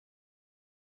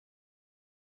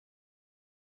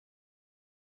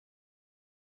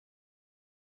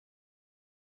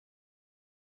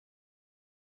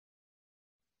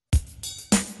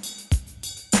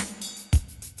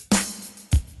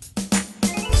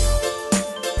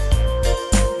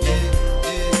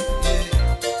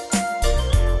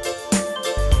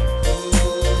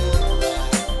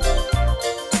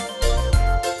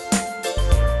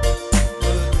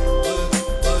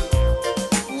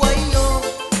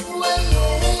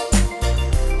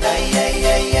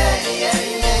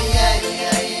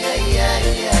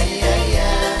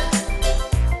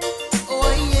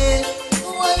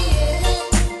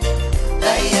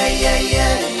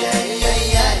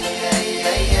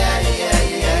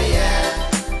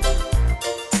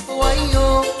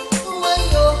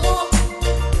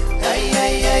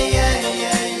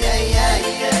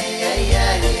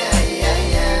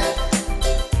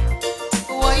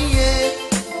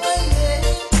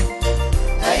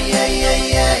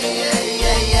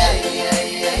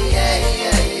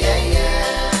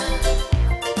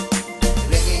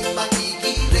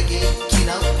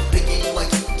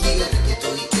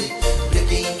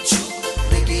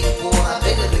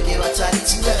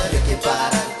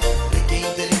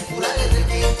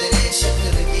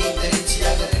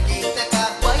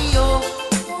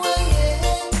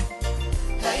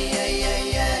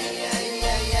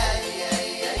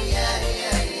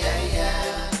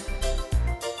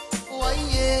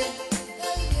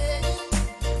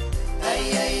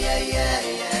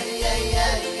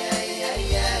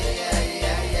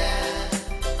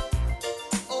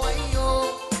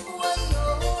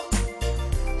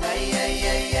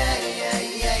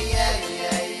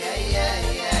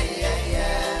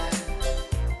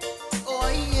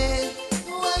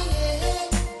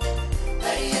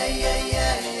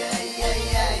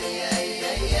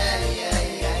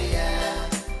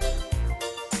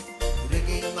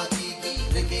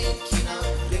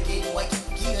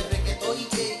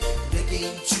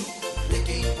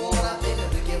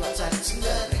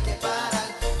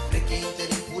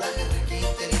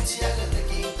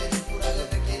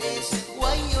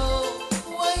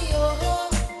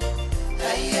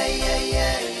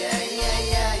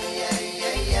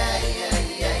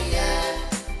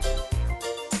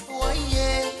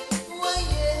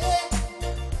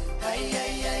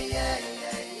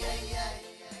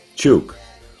Chuuk,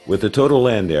 with a total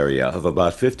land area of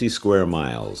about 50 square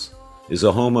miles, is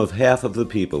a home of half of the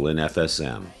people in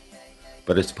FSM,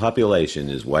 but its population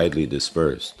is widely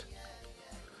dispersed.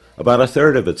 About a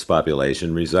third of its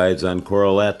population resides on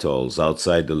coral atolls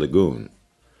outside the lagoon,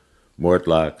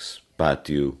 Mortlaks,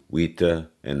 Patu, Wita,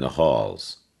 and the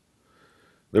Halls.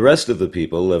 The rest of the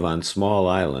people live on small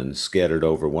islands scattered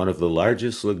over one of the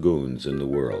largest lagoons in the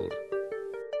world.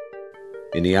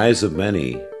 In the eyes of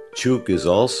many, Chuuk is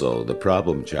also the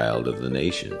problem child of the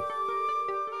nation.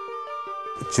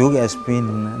 Chuuk has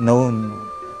been known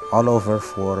all over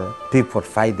for people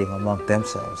fighting among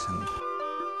themselves.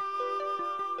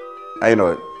 I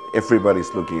know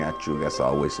everybody's looking at Chuuk as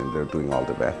always, and they're doing all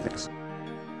the bad things.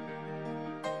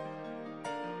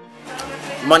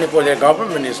 Money for their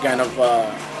government is kind of,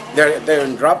 they're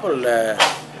in trouble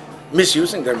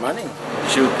misusing their money.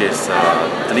 Chuuk is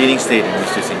a leading state in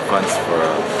misusing funds for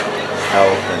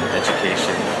health and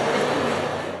education.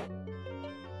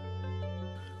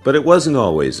 But it wasn't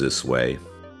always this way.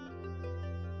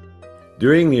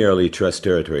 During the early Trust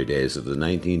Territory days of the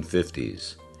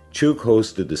 1950s, Chuuk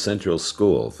hosted the central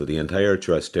school for the entire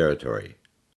Trust Territory.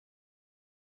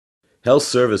 Health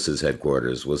Services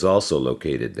headquarters was also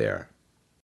located there.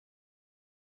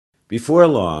 Before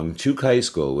long, Chuuk High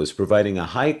School was providing a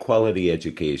high-quality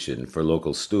education for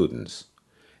local students,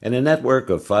 and a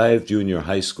network of 5 junior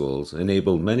high schools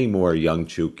enabled many more young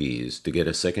Chuukese to get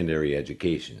a secondary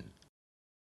education.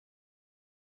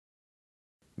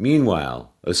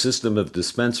 Meanwhile, a system of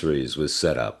dispensaries was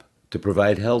set up to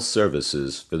provide health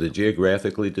services for the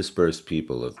geographically dispersed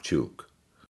people of Chuuk.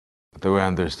 The way I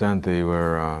understand, they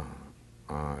were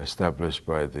established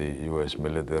by the U.S.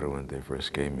 military when they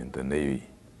first came in the Navy.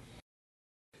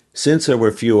 Since there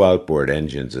were few outboard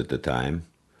engines at the time,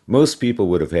 most people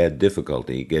would have had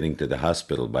difficulty getting to the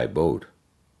hospital by boat.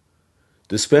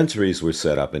 Dispensaries were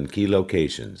set up in key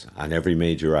locations on every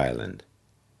major island.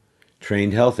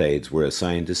 Trained health aides were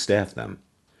assigned to staff them,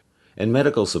 and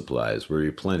medical supplies were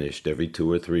replenished every 2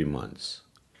 or 3 months.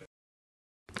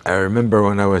 I remember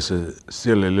when I was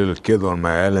still a little kid on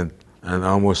my island, and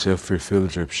almost every field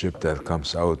trip ship that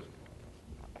comes out,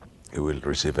 it will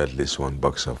receive at least 1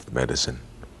 box of medicine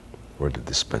for the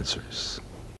dispensaries.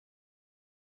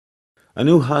 A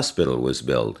new hospital was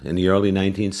built in the early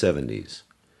 1970s,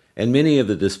 and many of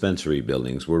the dispensary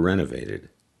buildings were renovated.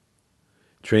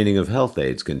 Training of health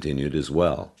aides continued as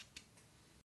well.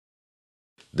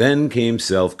 Then came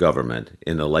self-government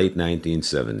in the late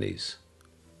 1970s.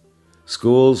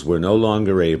 Schools were no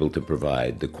longer able to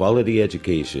provide the quality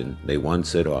education they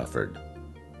once had offered.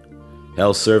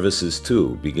 Health services,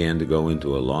 too, began to go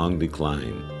into a long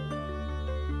decline.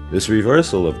 This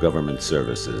reversal of government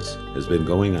services has been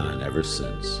going on ever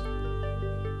since.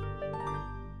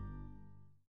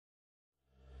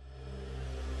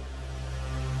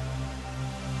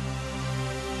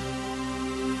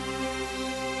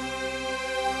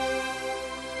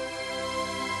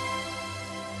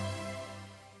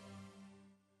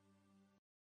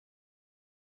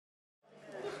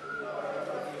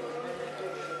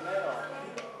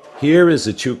 Here is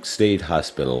the Chuuk State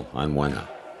Hospital on Wena.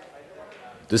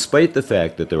 Despite the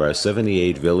fact that there are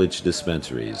 78 village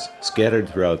dispensaries scattered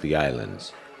throughout the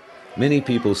islands, many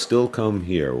people still come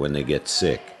here when they get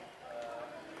sick.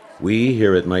 We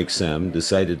here at Mike Sem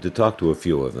decided to talk to a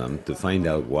few of them to find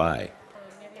out why.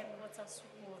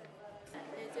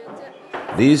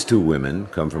 These two women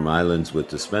come from islands with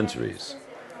dispensaries.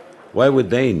 Why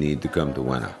would they need to come to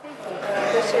Wena?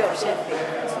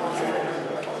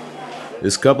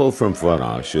 This couple from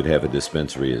Fara should have a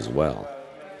dispensary as well.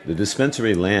 The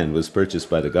dispensary land was purchased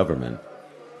by the government,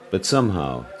 but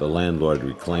somehow the landlord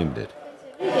reclaimed it.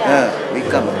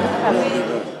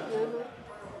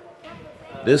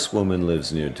 This woman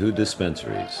lives near two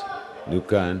dispensaries,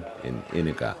 Nukan and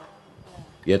Inika.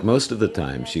 Yet most of the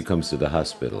time she comes to the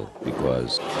hospital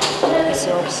because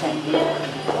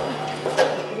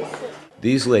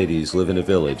these ladies live in a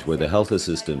village where the health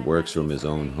assistant works from his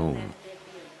own home.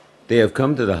 They have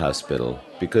come to the hospital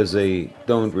because they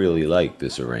don't really like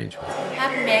this arrangement.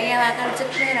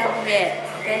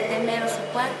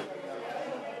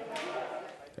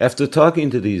 After talking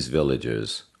to these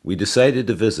villagers, we decided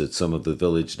to visit some of the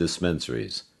village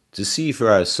dispensaries to see for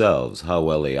ourselves how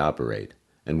well they operate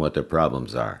and what their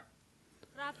problems are.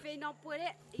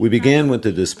 We began with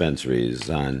the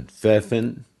dispensaries on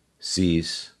Fefin,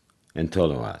 Sis, and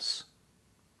Toloas.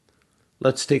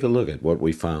 Let's take a look at what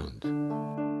we found.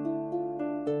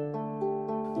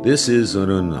 This is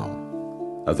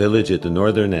Uruno, a village at the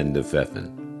northern end of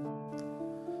Fefin.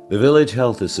 The village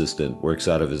health assistant works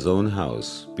out of his own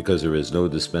house because there is no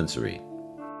dispensary.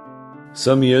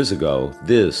 Some years ago,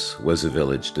 this was a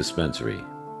village dispensary.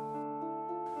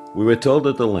 We were told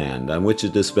that the land on which a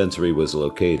dispensary was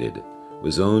located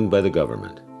was owned by the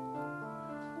government.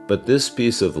 But this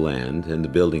piece of land and the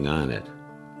building on it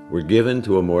were given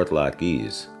to a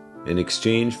Mortlakese in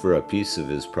exchange for a piece of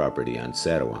his property on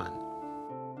Satawan.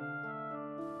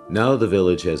 Now the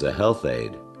village has a health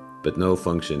aid, but no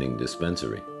functioning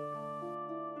dispensary.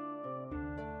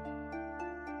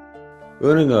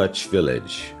 Unangoch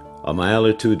village, a mile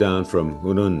or two down from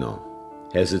Ununno,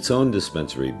 has its own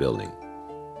dispensary building.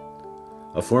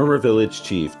 A former village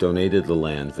chief donated the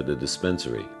land for the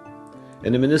dispensary,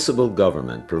 and the municipal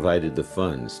government provided the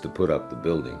funds to put up the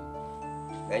building.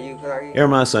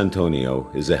 Hermas Antonio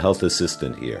is a health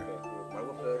assistant here.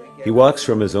 He walks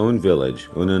from his own village,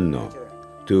 Ununno,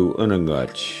 to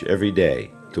Unangoch every day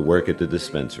to work at the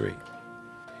dispensary.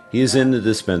 He is in the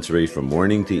dispensary from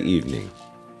morning to evening,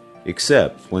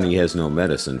 except when he has no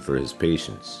medicine for his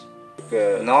patients.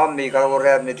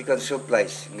 Medical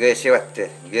supplies.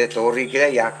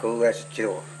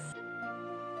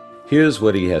 Here's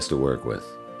what he has to work with: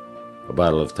 a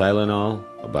bottle of Tylenol,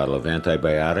 a bottle of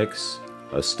antibiotics,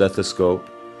 a stethoscope,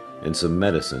 and some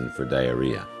medicine for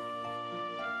diarrhea.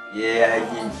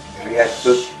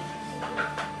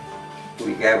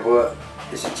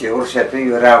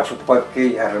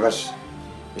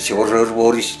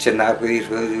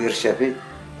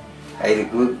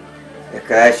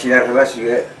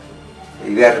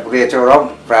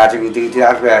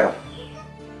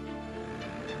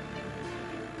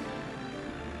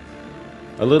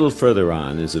 A little further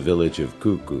on is a village of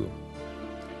Chuuk.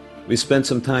 We spent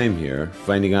some time here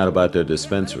finding out about their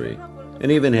dispensary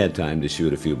and even had time to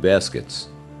shoot a few baskets.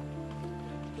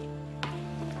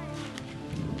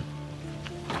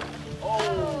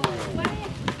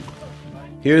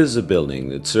 Here's a building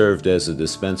that served as a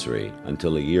dispensary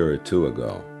until a year or two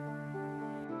ago.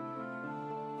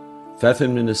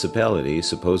 Fefin municipality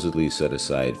supposedly set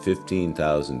aside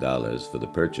 $15,000 for the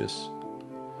purchase.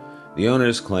 The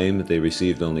owners claim that they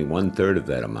received only 1/3 of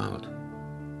that amount,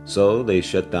 so they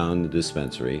shut down the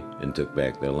dispensary and took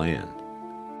back their land.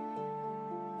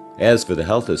 As for the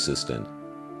health assistant,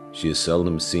 she is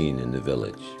seldom seen in the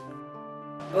village.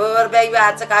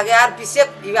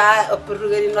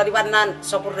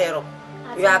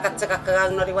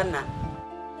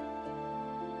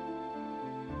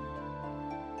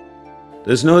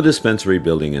 There's no dispensary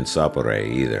building in Sapore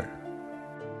either.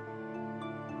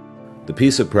 The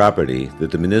piece of property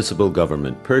that the municipal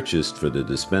government purchased for the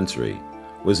dispensary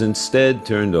was instead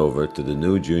turned over to the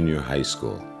new junior high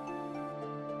school.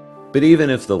 But even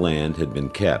if the land had been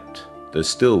kept, there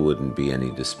still wouldn't be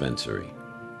any dispensary.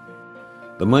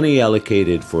 The money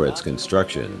allocated for its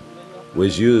construction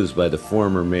was used by the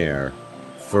former mayor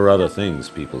for other things,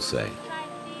 people say.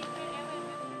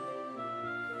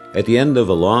 At the end of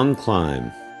a long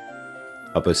climb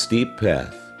up a steep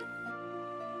path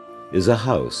is a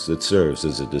house that serves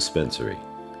as a dispensary.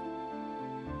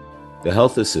 The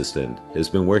health assistant has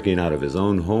been working out of his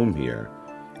own home here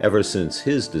ever since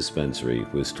his dispensary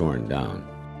was torn down.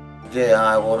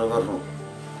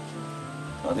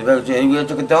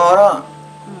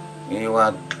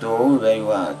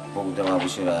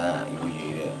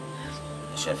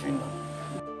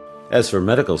 As for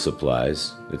medical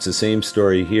supplies, it's the same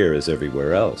story here as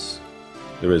everywhere else.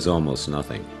 There is almost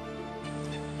nothing.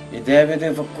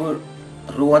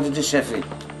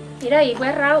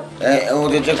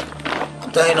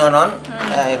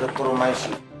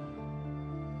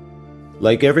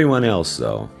 Like everyone else,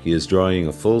 though, he is drawing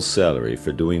a full salary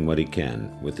for doing what he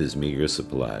can with his meager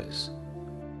supplies.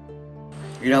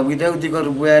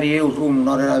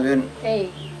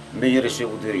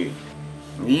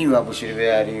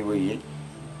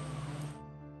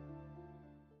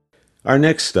 Our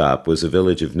next stop was the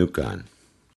village of Nukan.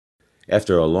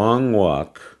 After a long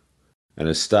walk and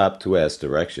a stop to ask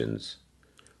directions,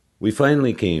 we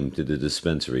finally came to the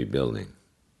dispensary building.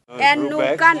 And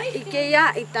Nukan,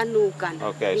 Ikea, Itanukan.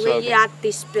 Okay, We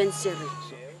dispensary.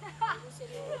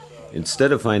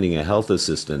 Instead of finding a health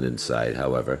assistant inside,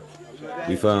 however,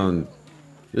 we found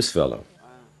this fellow.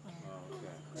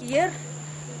 Here,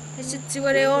 is it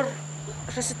or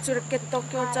is it get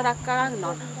Tokyo Charakan?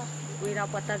 We are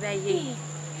what a bay.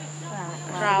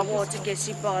 Bravo to get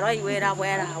Sibora, where I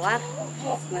wear our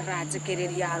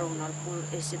Rajaket Yaron or pull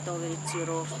is it over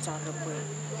zero.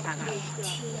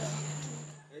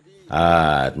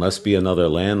 Ah, it must be another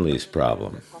land lease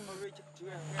problem.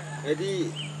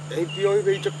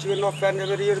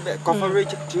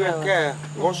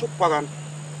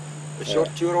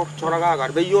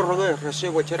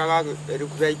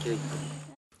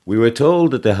 We were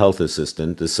told that the health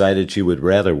assistant decided she would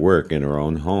rather work in her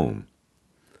own home.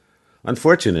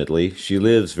 Unfortunately, she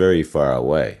lives very far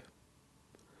away.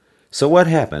 So what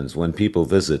happens when people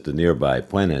visit the nearby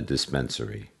Puena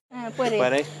dispensary?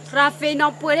 Rafe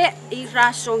no puede ir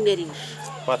rasongeri.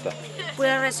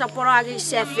 Puede resaporagi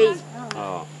sefi.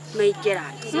 May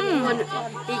kira.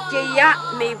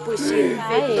 Ikea may pusi.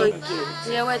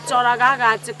 Yewe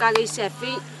choraga tsakagi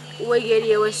sefi. We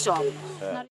yewe song.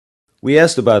 We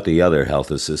asked about the other health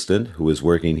assistant who is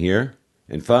working here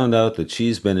and found out that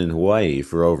she's been in Hawaii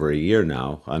for over a year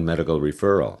now on medical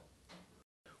referral.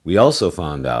 We also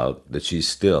found out that she's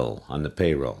still on the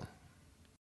payroll.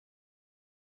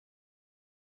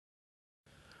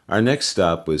 Our next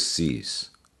stop was Sis,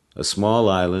 a small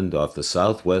island off the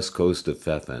southwest coast of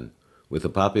Phefen with a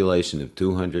population of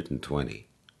 220.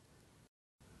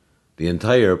 The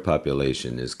entire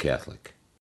population is Catholic.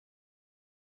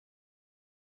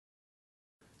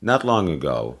 Not long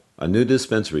ago, a new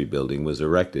dispensary building was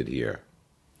erected here,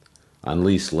 on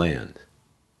leased land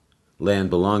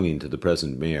belonging to the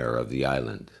present mayor of the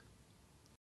island.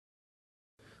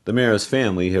 The mayor's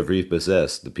family have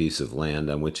repossessed the piece of land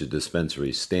on which the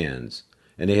dispensary stands,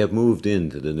 and they have moved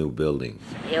into the new building.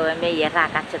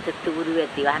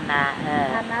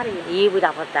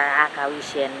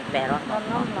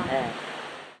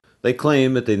 They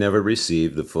claim that they never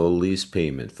received the full lease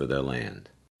payment for their land.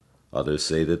 Others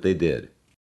say that they did.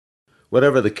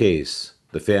 Whatever the case,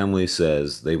 the family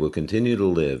says they will continue to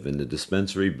live in the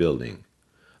dispensary building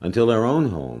until their own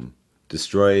home,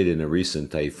 destroyed in a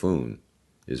recent typhoon,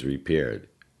 is repaired.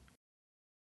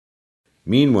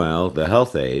 Meanwhile, the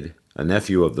health aide, a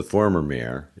nephew of the former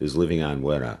mayor, is living on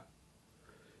Wera.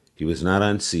 He was not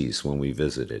on Sis when we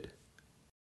visited.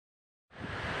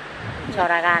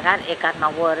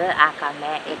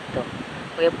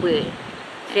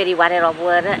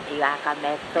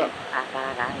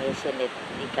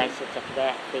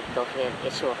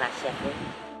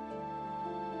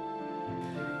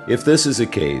 If this is the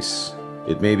case,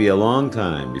 it may be a long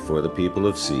time before the people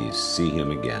of Sis see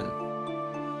him again.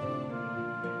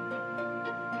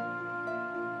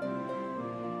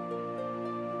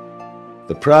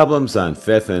 The problems on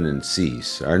Phefen and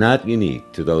Sis are not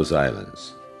unique to those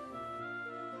islands.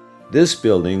 This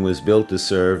building was built to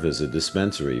serve as a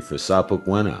dispensary for Sapuk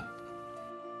Wena.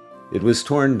 It was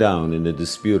torn down in a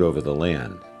dispute over the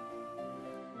land.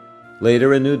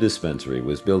 Later, a new dispensary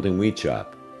was built in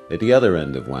Wichop, at the other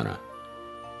end of Wena,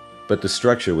 but the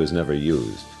structure was never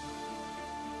used.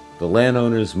 The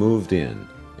landowners moved in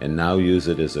and now use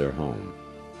it as their home.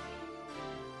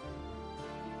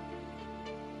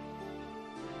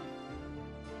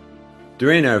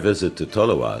 During our visit to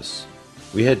Toloas,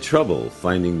 we had trouble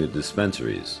finding the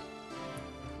dispensaries.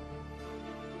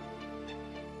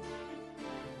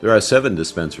 There are 7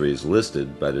 dispensaries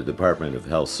listed by the Department of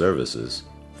Health Services,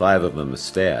 5 of them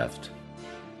staffed,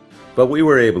 but we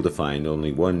were able to find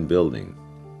only one building,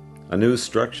 a new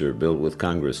structure built with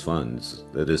Congress funds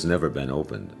that has never been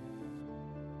opened.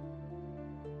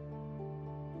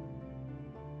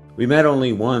 We met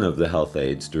only one of the health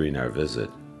aides during our visit.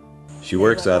 She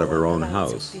works out of her own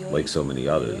house, like so many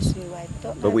others,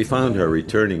 but we found her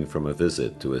returning from a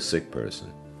visit to a sick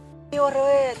person.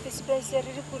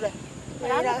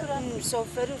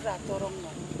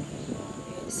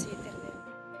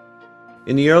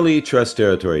 In the early Trust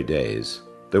Territory days,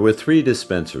 there were 3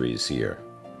 dispensaries here: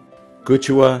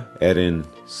 Kuchua, Erin,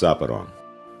 Saparong.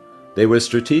 They were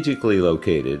strategically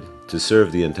located to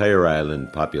serve the entire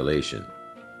island population.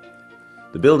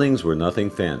 The buildings were nothing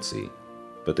fancy,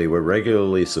 but they were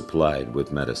regularly supplied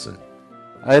with medicine.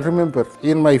 I remember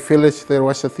in my village there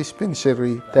was a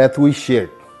dispensary that we shared.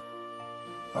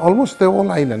 Almost the whole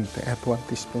island had one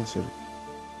dispensary.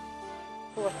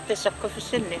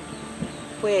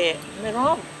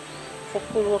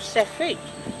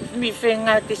 Mi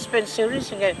venga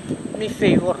dispensaries nga mi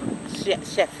favor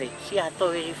sefi si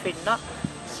ato e finna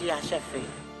si sefi.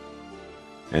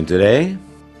 And today,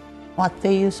 what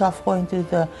the use of going to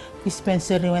the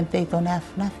dispensary when they don't have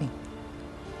nothing?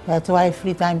 That's why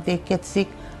every time they get sick,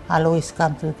 I'll always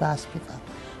come to the hospital.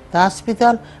 The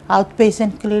hospital,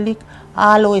 outpatient clinic,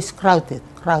 always crowded.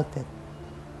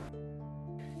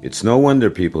 it's no wonder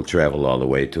people travel all the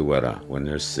way to Wera when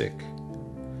they're sick.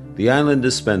 The island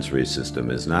dispensary system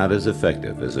is not as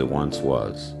effective as it once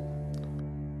was.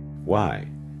 Why?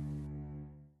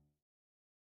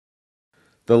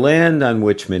 The land on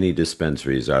which many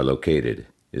dispensaries are located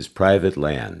is private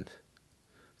land.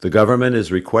 The government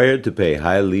is required to pay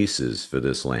high leases for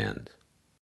this land.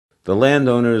 The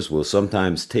landowners will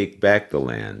sometimes take back the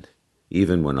land,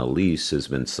 even when a lease has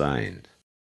been signed.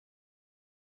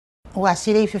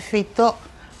 Wasiri fefeito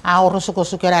a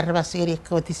orosukosukera arabasiri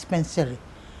ko dispensary.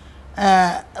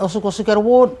 Osukosukera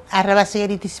won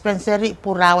arabasiri dispensary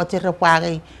purawa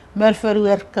tirapagi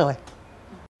melferuer.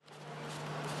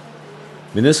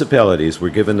 Municipalities were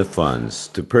given the funds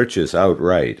to purchase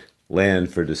outright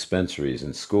land for dispensaries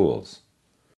and schools,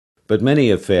 but many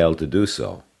have failed to do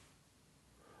so.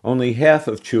 Only half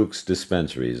of Chuuk's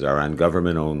dispensaries are on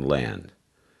government-owned land,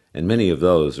 and many of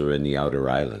those are in the outer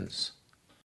islands.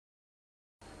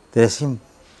 There seem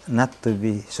not to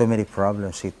be so many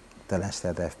problems with the lands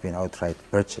that have been outright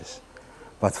purchased.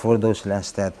 But for those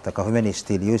lands that the government is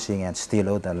still using and still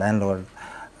owe the landlord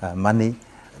money,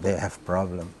 they have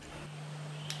problems.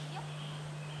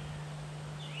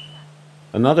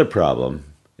 Another problem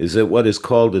is that what is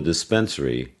called a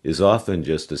dispensary is often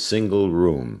just a single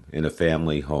room in a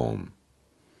family home.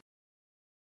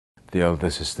 The health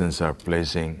assistants are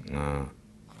placing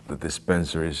the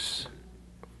dispensaries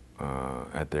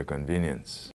at their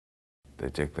convenience. They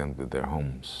take them to their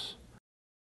homes.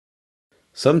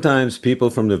 Sometimes people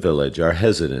from the village are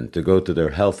hesitant to go to their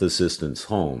health assistant's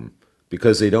home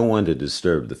because they don't want to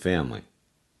disturb the family,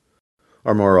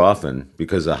 or more often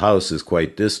because the house is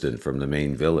quite distant from the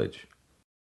main village.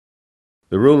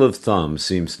 The rule of thumb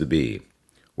seems to be,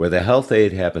 where the health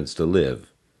aide happens to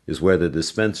live is where the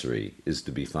dispensary is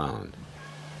to be found.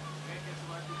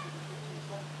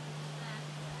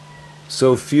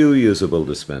 So few usable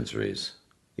dispensaries,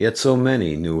 yet so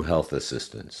many new health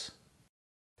assistants.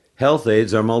 Health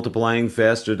aides are multiplying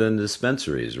faster than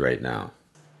dispensaries right now.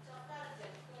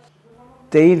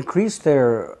 They increase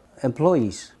their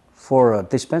employees for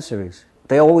dispensaries.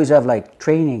 They always have like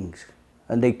trainings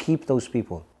and they keep those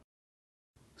people.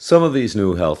 Some of these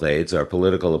new health aides are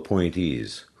political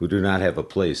appointees who do not have a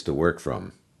place to work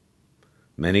from.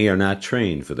 Many are not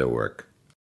trained for their work.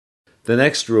 The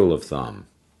next rule of thumb: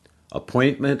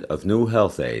 appointment of new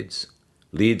health aides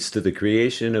leads to the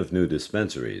creation of new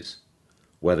dispensaries,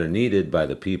 whether needed by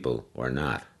the people or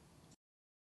not.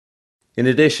 In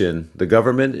addition, the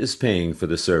government is paying for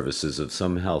the services of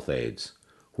some health aides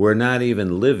who are not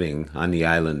even living on the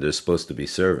island they're supposed to be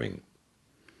serving.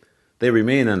 They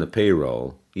remain on the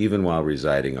payroll even while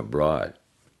residing abroad.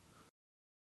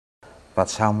 But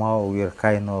somehow we're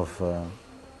kind of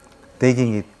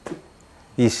taking it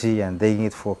easy and taking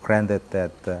it for granted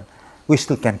that we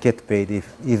still can get paid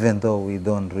even though we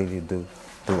don't really do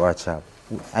our job.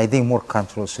 I think more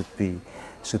control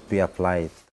should be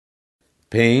applied.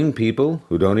 Paying people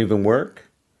who don't even work?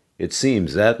 It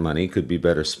seems that money could be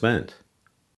better spent.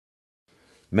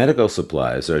 Medical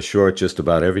supplies are short just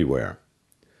about everywhere.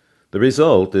 The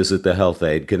result is that the health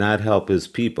aide cannot help his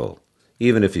people,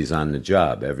 even if he's on the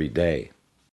job every day.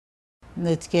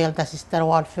 The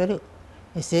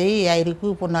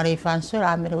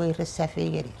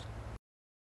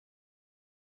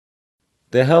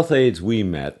health aides we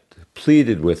met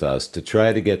pleaded with us to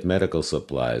try to get medical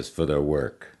supplies for their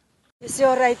work.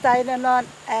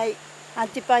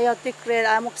 Antibiotic,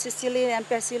 amoxicillin, and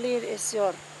penicillin is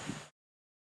your.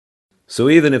 So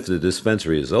even if the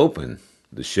dispensary is open,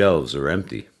 the shelves are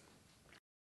empty.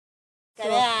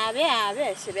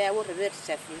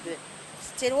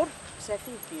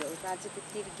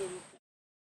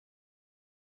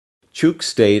 Chuuk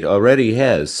State already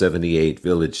has 78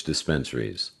 village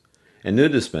dispensaries, and new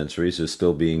dispensaries are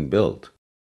still being built.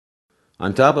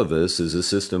 On top of this is a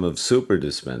system of super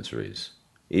dispensaries,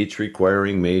 each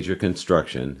requiring major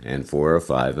construction and 4 or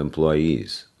 5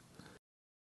 employees.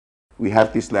 We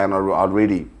have this land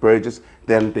already purchased,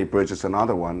 then they purchase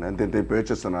another one, and then they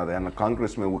purchase another, and a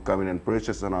congressman would come in and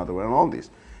purchase another one, and all this.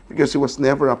 Because it was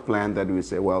never a plan that we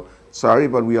say, well, sorry,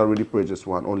 but we already purchased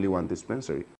only one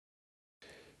dispensary.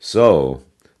 So,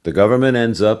 the government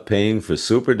ends up paying for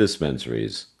super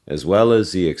dispensaries, as well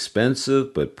as the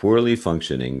expensive but poorly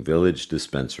functioning village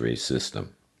dispensary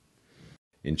system.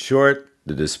 In short,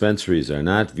 the dispensaries are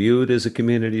not viewed as a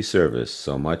community service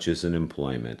so much as an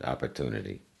employment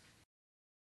opportunity.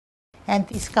 And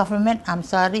this government, I'm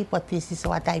sorry, but this is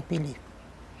what I believe.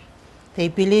 They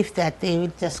believe that they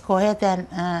will just go ahead and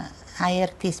hire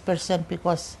this person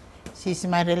because she's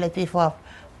my relative, or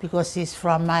because she's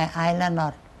from my island,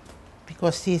 or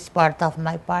because she's part of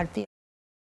my party.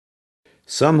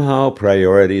 Somehow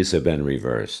priorities have been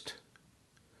reversed.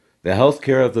 The health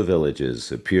care of the villages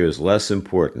appears less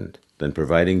important than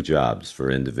providing jobs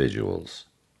for individuals.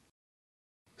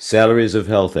 Salaries of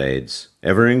health aides,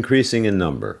 ever increasing in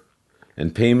number,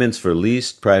 and payments for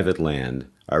leased private land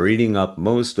are eating up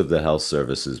most of the health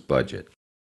services budget.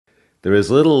 There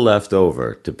is little left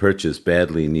over to purchase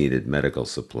badly needed medical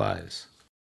supplies.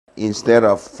 Instead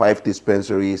of 5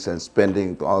 dispensaries and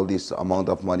spending all this amount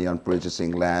of money on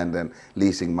purchasing land and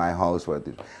leasing my house,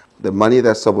 the money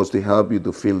that's supposed to help you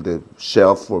to fill the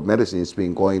shelf for medicine is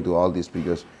being going to all this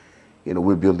because,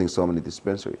 we're building so many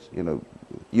dispensaries.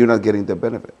 You're not getting the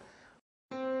benefit.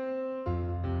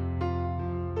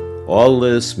 All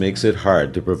this makes it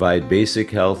hard to provide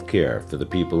basic health care for the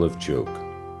people of Chuuk.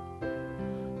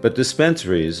 But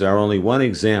dispensaries are only one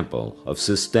example of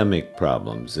systemic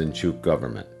problems in Chuuk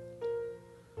government.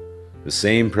 The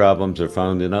same problems are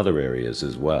found in other areas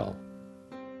as well.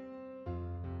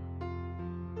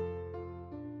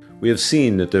 We have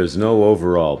seen that there's no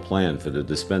overall plan for the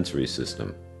dispensary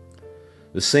system.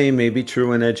 The same may be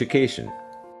true in education.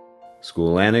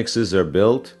 School annexes are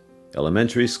built,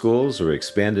 elementary schools are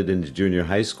expanded into junior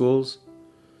high schools.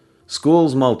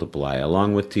 Schools multiply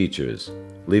along with teachers,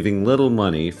 leaving little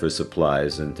money for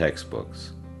supplies and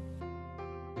textbooks.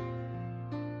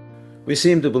 We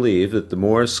seem to believe that the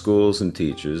more schools and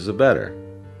teachers, the better.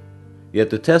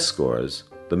 Yet the test scores,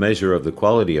 the measure of the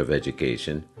quality of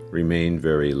education, remain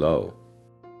very low.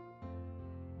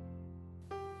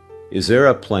 Is there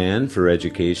a plan for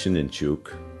education in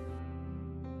Chuuk?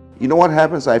 You know what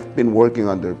happens? I've been working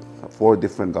under 4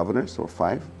 different governors, or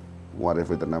 5,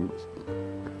 whatever the numbers.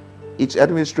 Each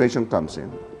administration comes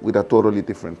in with a totally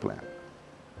different plan.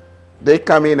 They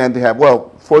come in and they have, well,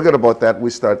 forget about that,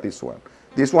 we start this one.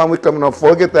 This one we come in,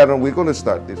 forget that, and we're going to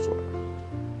start this one.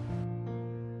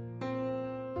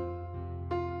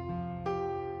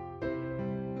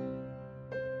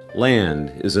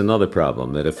 Land is another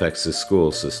problem that affects the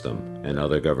school system and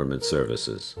other government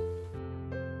services.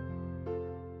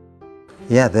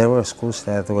 Yeah, there were schools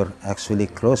that were actually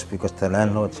closed because the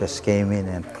landlord just came in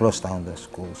and closed down the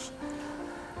schools.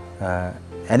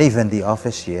 And even the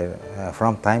office here,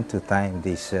 from time to time,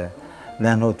 this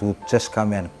landlord would just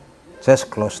come and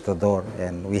just close the door,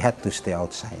 and we had to stay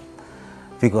outside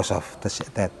because of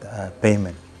that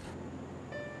payment.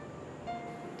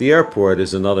 The airport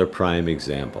is another prime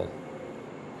example.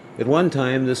 At one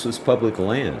time, this was public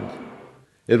land.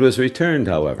 It was returned,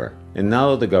 however, and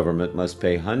now the government must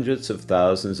pay hundreds of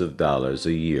thousands of dollars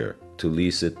a year to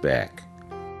lease it back.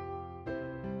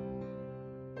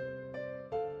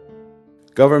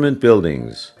 Government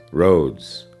buildings,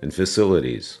 roads, and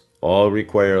facilities all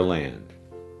require land.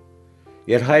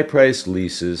 Yet high-priced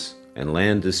leases and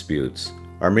land disputes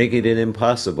are making it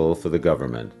impossible for the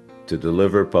government to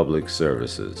deliver public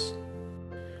services.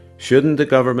 Shouldn't the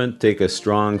government take a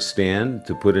strong stand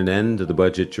to put an end to the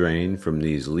budget drain from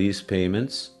these lease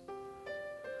payments?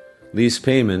 Lease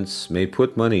payments may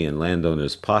put money in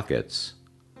landowners' pockets,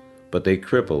 but they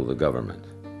cripple the government.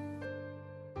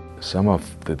 Some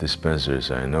of the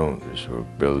dispensaries I know were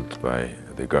built by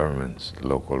the governments,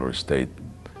 local or state.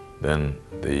 Then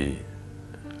the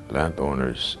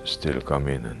landowners still come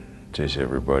in and chase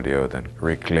everybody out and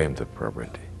reclaim the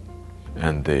property.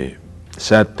 And the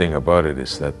sad thing about it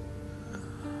is that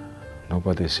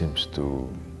nobody seems to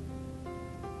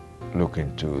look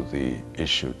into the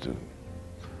issue to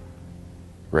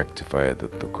rectify it,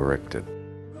 to correct it.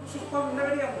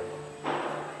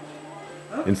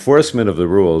 Enforcement of the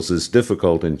rules is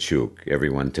difficult in Chuuk,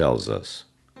 everyone tells us.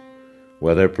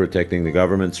 Whether protecting the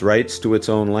government's rights to its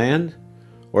own land,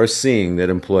 or seeing that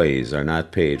employees are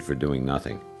not paid for doing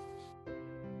nothing.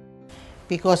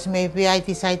 Because maybe I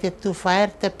decided to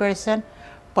fire the person,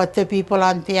 but the people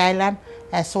on the island,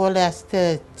 as well as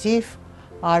the chief,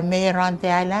 or mayor on the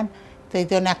island, they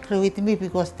don't agree with me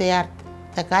because the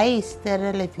guy is their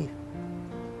relative.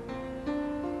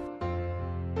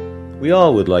 We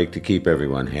all would like to keep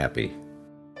everyone happy,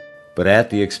 but at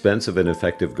the expense of an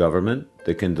effective government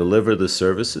that can deliver the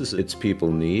services its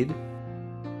people need.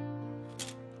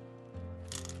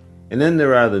 And then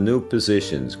there are the new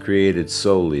positions created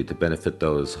solely to benefit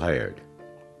those hired.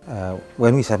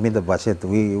 When we submit the budget,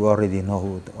 we already know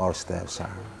who our staffs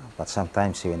are. But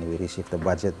sometimes when we receive the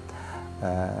budget,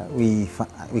 we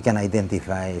can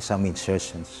identify some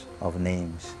insertions of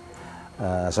names.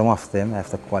 Some of them have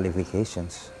the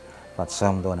qualifications, but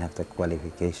some don't have the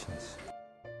qualifications.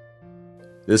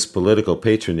 This political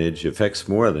patronage affects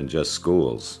more than just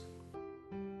schools.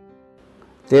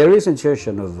 There is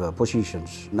insertion of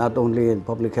positions, not only in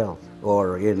public health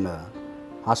or in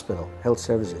hospital, health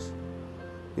services,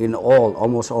 in all,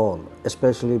 almost all,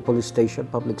 especially police station,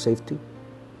 public safety,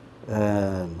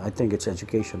 and I think it's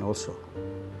education also.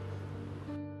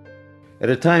 At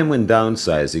a time when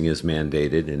downsizing is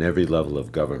mandated in every level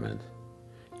of government,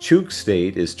 Chuuk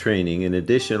State is training an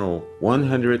additional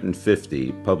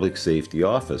 150 public safety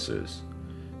officers,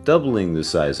 doubling the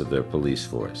size of their police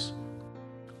force.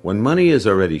 When money is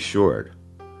already short,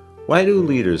 why do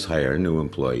leaders hire new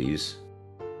employees?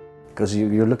 Because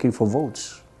you're looking for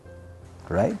votes,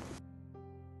 right?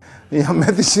 Yeah,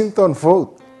 medicine don't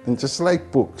vote, and just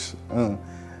like books.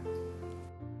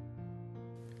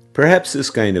 Perhaps this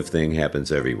kind of thing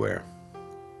happens everywhere.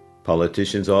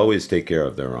 Politicians always take care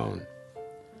of their own.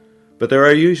 But there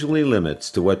are usually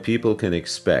limits to what people can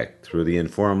expect through the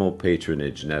informal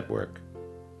patronage network.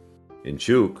 In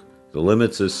Chuuk, the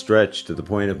limits are stretched to the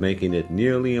point of making it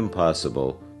nearly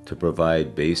impossible to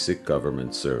provide basic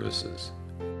government services.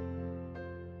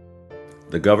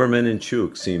 The government in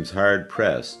Chuuk seems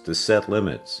hard-pressed to set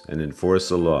limits and enforce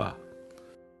the law.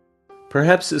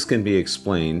 Perhaps this can be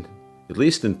explained, at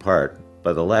least in part,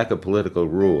 by the lack of political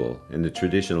rule in the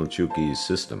traditional Chuukese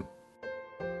system.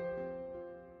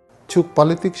 Chuuk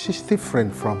politics is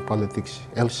different from politics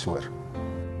elsewhere.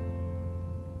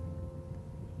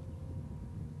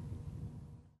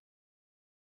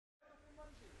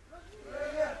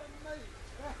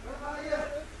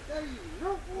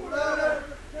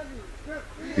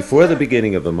 Before the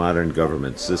beginning of the modern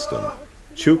government system,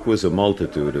 Chuuk was a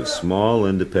multitude of small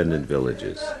independent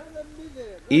villages.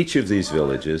 Each of these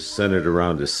villages centered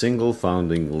around a single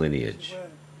founding lineage.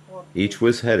 Each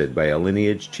was headed by a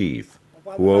lineage chief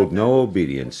who owed no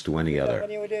obedience to any other.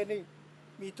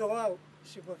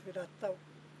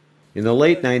 In the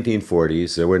late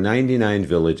 1940s, there were 99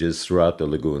 villages throughout the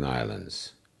Lagoon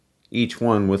Islands, each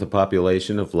one with a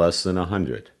population of less than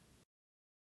 100.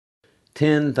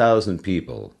 10,000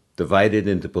 people divided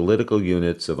into political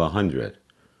units of 100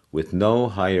 with no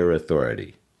higher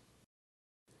authority.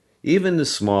 Even the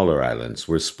smaller islands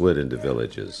were split into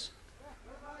villages.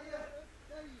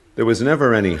 There was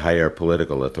never any higher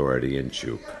political authority in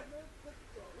Chuuk.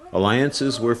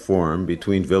 Alliances were formed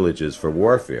between villages for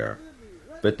warfare,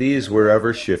 but these were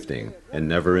ever shifting and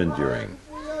never enduring.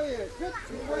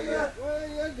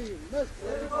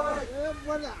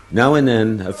 Now and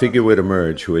then, a figure would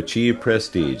emerge who achieved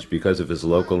prestige because of his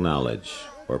local knowledge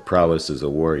or prowess as a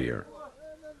warrior.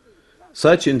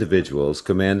 Such individuals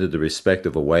commanded the respect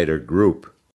of a wider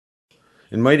group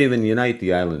and might even unite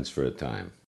the islands for a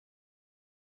time.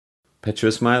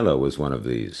 Petrus Milo was one of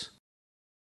these.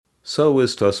 So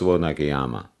was Tosuo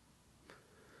Nakayama.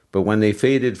 But when they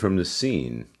faded from the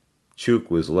scene,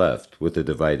 Chuuk was left with a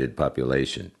divided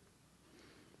population.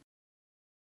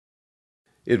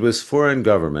 It was foreign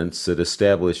governments that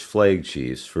established flag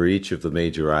chiefs for each of the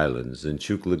major islands in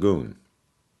Chuuk Lagoon.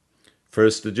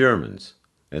 First the Germans,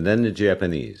 and then the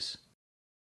Japanese.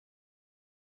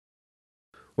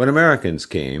 When Americans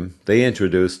came, they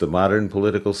introduced the modern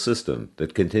political system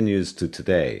that continues to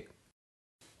today.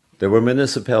 There were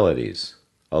municipalities,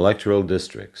 electoral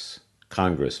districts,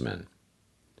 congressmen.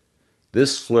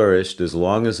 This flourished as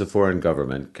long as the foreign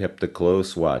government kept a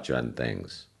close watch on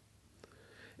things.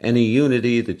 Any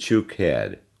unity that Chuuk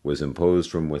had was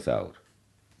imposed from without.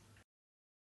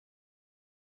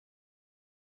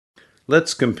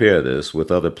 Let's compare this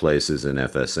with other places in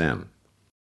FSM.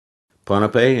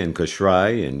 Ponape and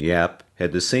Kashrai and Yap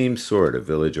had the same sort of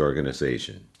village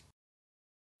organization.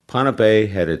 Ponape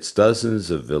had its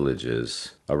dozens of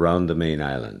villages around the main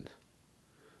island,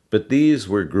 but these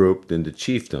were grouped into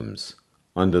chiefdoms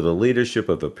under the leadership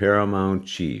of a paramount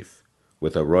chief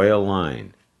with a royal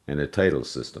line and a title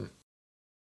system.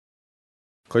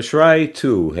 Kashrai,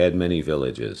 too, had many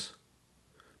villages,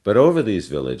 but over these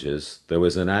villages there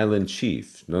was an island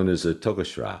chief known as a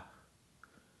Tokashra.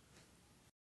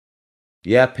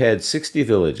 Yap had 60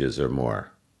 villages or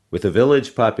more, with a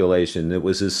village population that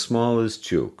was as small as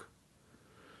Chuuk.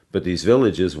 But these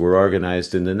villages were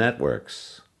organized into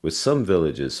networks, with some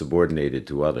villages subordinated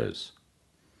to others.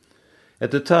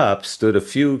 At the top stood a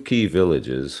few key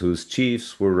villages whose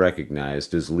chiefs were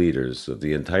recognized as leaders of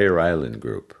the entire island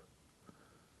group.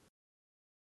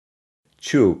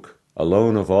 Chuuk,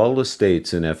 alone of all the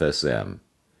states in FSM,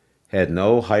 had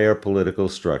no higher political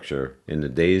structure in the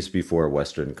days before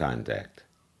Western contact.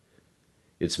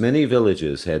 Its many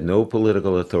villages had no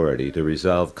political authority to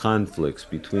resolve conflicts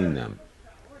between them,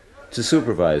 to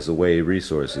supervise the way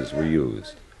resources were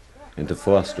used, and to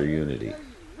foster unity.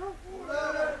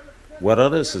 What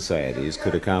other societies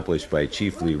could accomplish by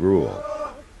chiefly rule,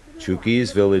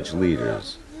 Chuukese village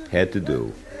leaders had to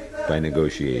do by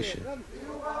negotiation.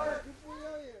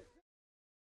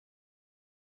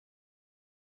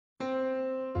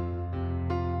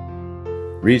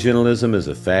 Regionalism is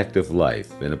a fact of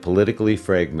life in a politically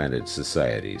fragmented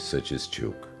society such as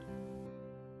Chuuk.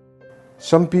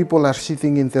 Some people are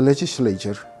sitting in the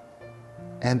legislature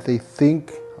and they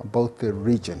think about the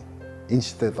region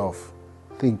instead of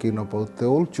thinking about the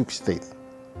whole Chuuk state.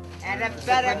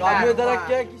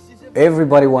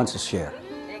 Everybody wants a share.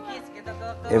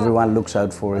 Everyone looks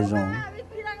out for his own.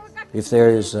 If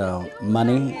there is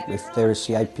money, if there is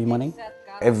CIP money,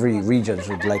 every region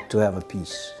would like to have a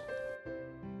piece.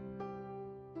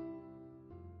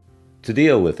 To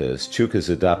deal with this, Chuuk has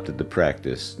adopted the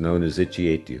practice known as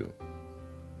Ichietiu.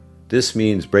 This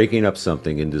means breaking up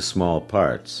something into small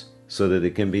parts so that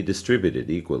it can be distributed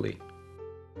equally.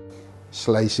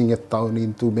 Slicing it down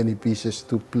into many pieces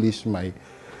to please my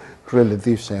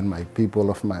relatives and my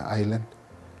people of my island.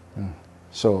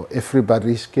 So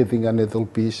everybody is getting a little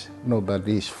piece,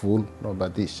 nobody is full,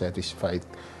 nobody is satisfied.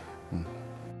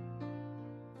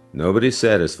 Nobody's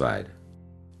satisfied.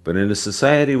 But in a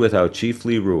society without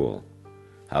chiefly rule,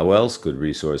 how else could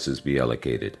resources be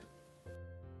allocated?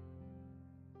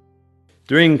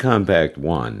 During Compact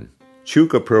 1,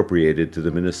 Chuuk appropriated to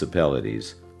the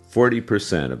municipalities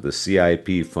 40% of the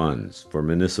CIP funds for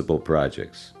municipal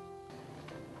projects.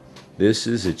 This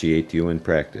is Ichietiu in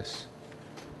practice.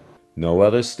 No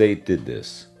other state did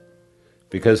this,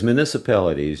 because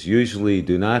municipalities usually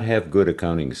do not have good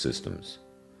accounting systems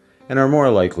and are more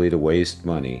likely to waste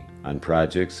money on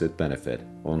projects that benefit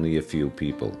only a few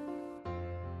people.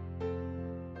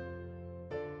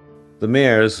 The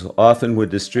mayors often would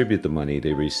distribute the money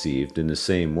they received in the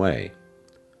same way,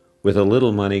 with a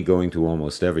little money going to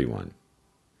almost everyone.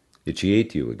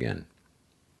 Ichietiu again.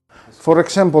 For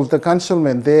example, the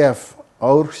councilmen, they have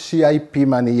our CIP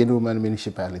money in Uman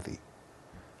municipality.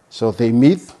 So they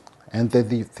meet and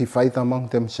they divide among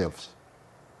themselves.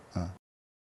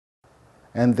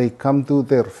 And they come to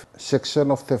their section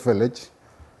of the village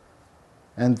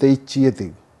and they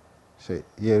cheating. Say,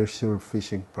 here's your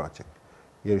fishing project.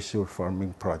 Here's your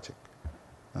farming project.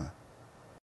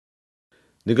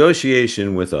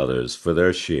 Negotiation with others for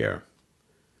their share.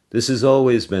 This has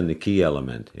always been the key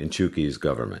element in Chuukese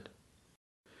government.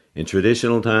 In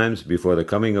traditional times before the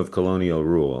coming of colonial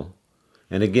rule,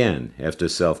 and again after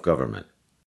self-government.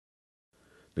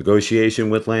 Negotiation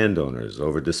with landowners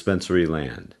over dispensary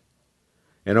land,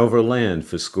 and over land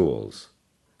for schools,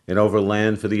 and over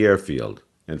land for the airfield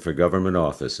and for government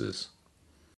offices.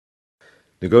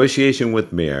 Negotiation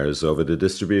with mayors over the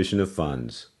distribution of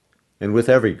funds, and with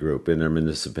every group in their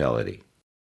municipality.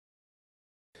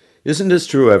 Isn't this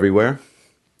true everywhere?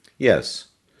 Yes,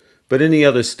 but in the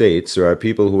other states there are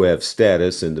people who have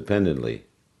status independently,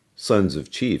 sons of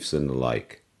chiefs and the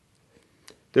like.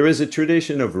 There is a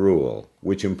tradition of rule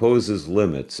which imposes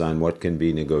limits on what can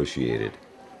be negotiated.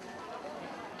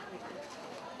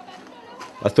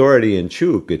 Authority in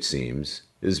Chuuk, it seems,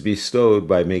 is bestowed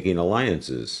by making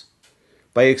alliances,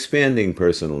 by expanding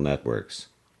personal networks,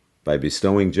 by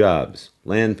bestowing jobs,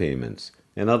 land payments,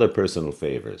 and other personal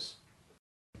favors.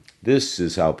 This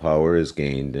is how power is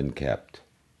gained and kept.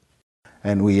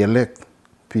 And we elect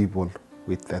people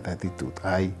with that attitude,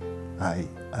 I,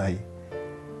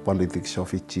 politics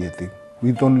of Ichietiu.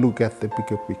 We don't look at the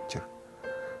bigger picture.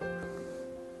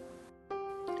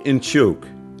 In Chuuk,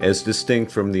 as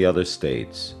distinct from the other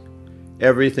states,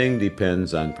 everything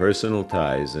depends on personal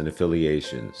ties and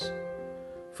affiliations,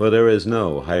 for there is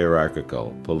no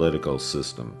hierarchical political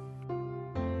system.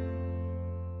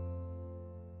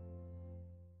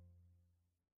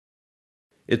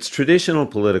 Its traditional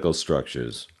political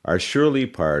structures are surely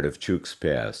part of Chuuk's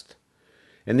past,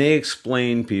 and they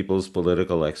explain people's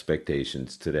political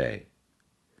expectations today.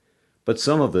 But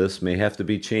some of this may have to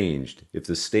be changed if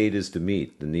the state is to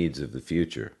meet the needs of the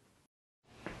future.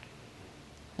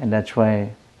 And that's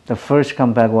why the first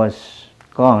compact was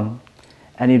gone,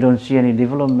 and you don't see any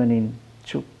development in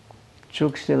Chuuk.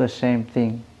 Chuuk still the same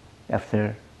thing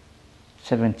after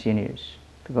 17 years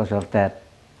because of that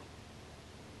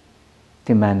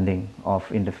demanding of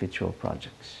individual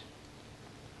projects.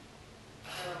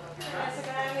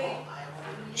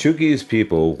 Chuuk's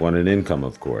people want an income,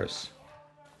 of course.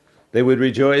 They would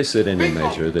rejoice at any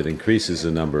measure that increases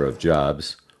the number of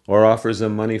jobs or offers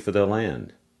them money for their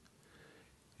land.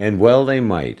 And well they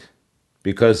might,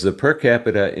 because the per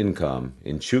capita income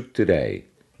in Chuuk today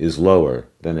is lower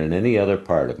than in any other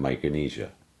part of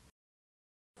Micronesia.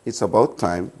 It's about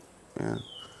time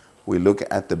we look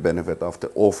at the benefit of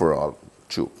the overall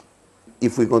Chuuk.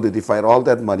 If we're going to divide all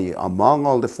that money among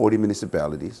all the 40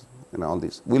 municipalities and all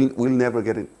this, we'll never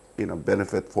get it,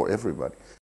 benefit for everybody.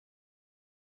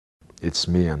 It's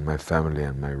me and my family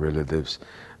and my relatives,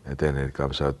 and then it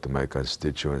comes out to my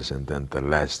constituents, and then the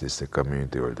last is the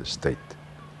community or the state.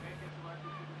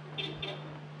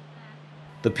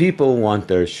 The people want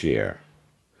their share,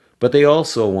 but they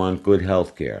also want good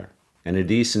health care and a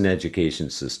decent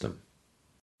education system.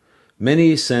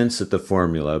 Many sense that the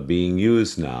formula being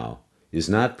used now is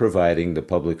not providing the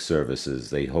public services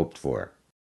they hoped for.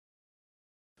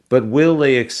 But will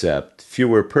they accept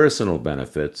fewer personal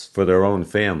benefits for their own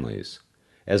families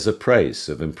as a price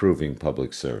of improving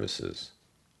public services?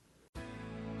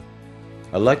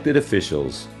 Elected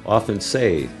officials often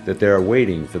say that they are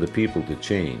waiting for the people to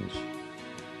change.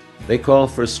 They call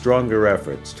for stronger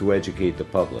efforts to educate the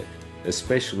public,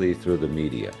 especially through the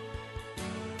media.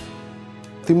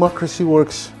 Democracy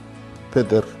works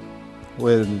better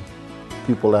when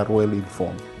people are well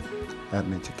informed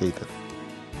and educated.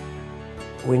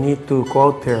 We need to go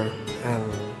out there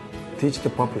and teach the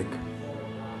public.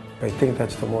 I think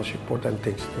that's the most important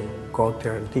thing, to go out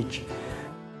there and teach.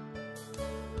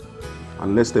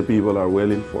 Unless the people are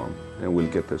well informed, then we'll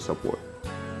get their support.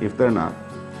 If they're not,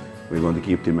 we're going to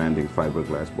keep demanding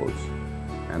fiberglass boats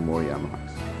and more Yamahas.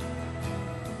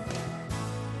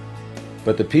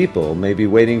 But the people may be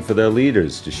waiting for their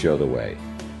leaders to show the way,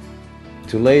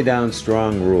 to lay down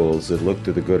strong rules that look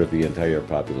to the good of the entire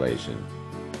population,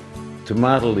 to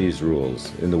model these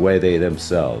rules in the way they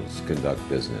themselves conduct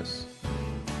business.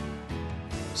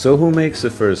 So who makes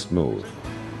the first move?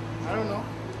 I don't know.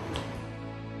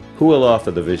 Who will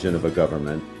offer the vision of a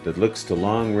government that looks to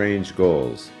long-range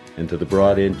goals and to the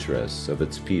broad interests of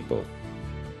its people?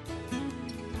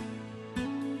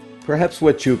 Perhaps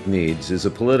what Chuuk needs is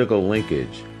a political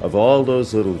linkage of all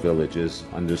those little villages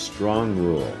under strong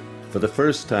rule for the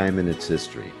first time in its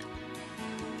history.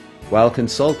 While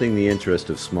consulting the interest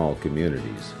of small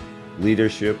communities,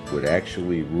 leadership would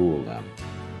actually rule them.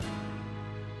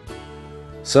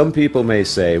 Some people may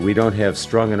say we don't have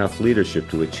strong enough leadership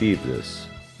to achieve this.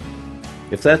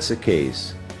 If that's the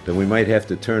case, then we might have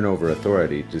to turn over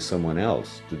authority to someone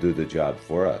else to do the job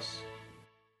for us.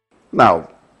 Now,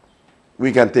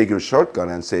 we can take a shortcut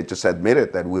and say, just admit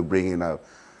it, that we're bringing a,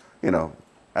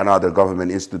 another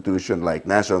government institution like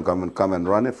national government come and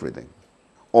run everything.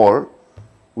 Or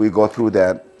we go through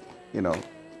that,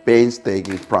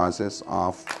 painstaking process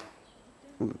of,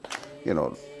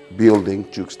 building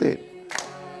Chuuk State.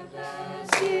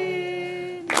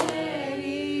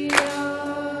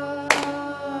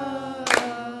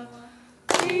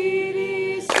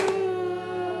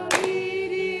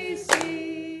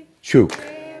 Chuuk,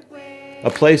 a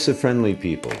place of friendly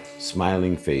people,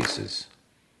 smiling faces.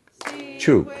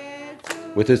 Chuuk,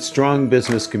 with its strong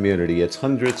business community, its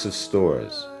hundreds of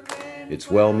stores,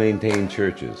 its well-maintained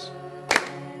churches.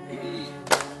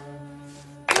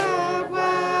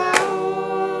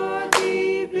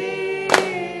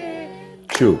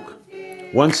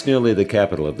 Chuuk, once nearly the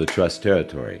capital of the Trust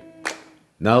Territory,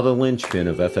 now the linchpin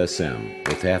of FSM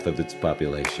with half of its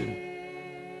population.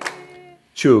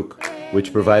 Chuuk,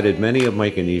 which provided many of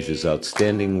Micronesia's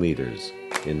outstanding leaders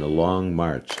in the long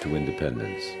march to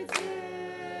independence.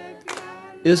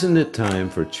 Isn't it time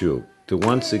for Chuuk to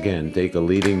once again take a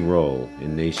leading role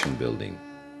in nation building?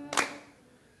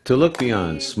 To look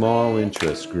beyond small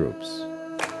interest groups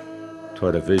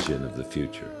toward a vision of the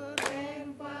future?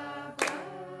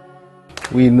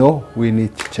 We know we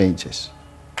need changes,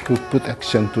 to put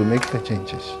action to make the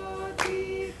changes.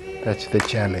 That's the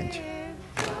challenge.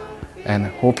 And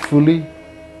hopefully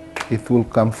it will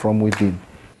come from within.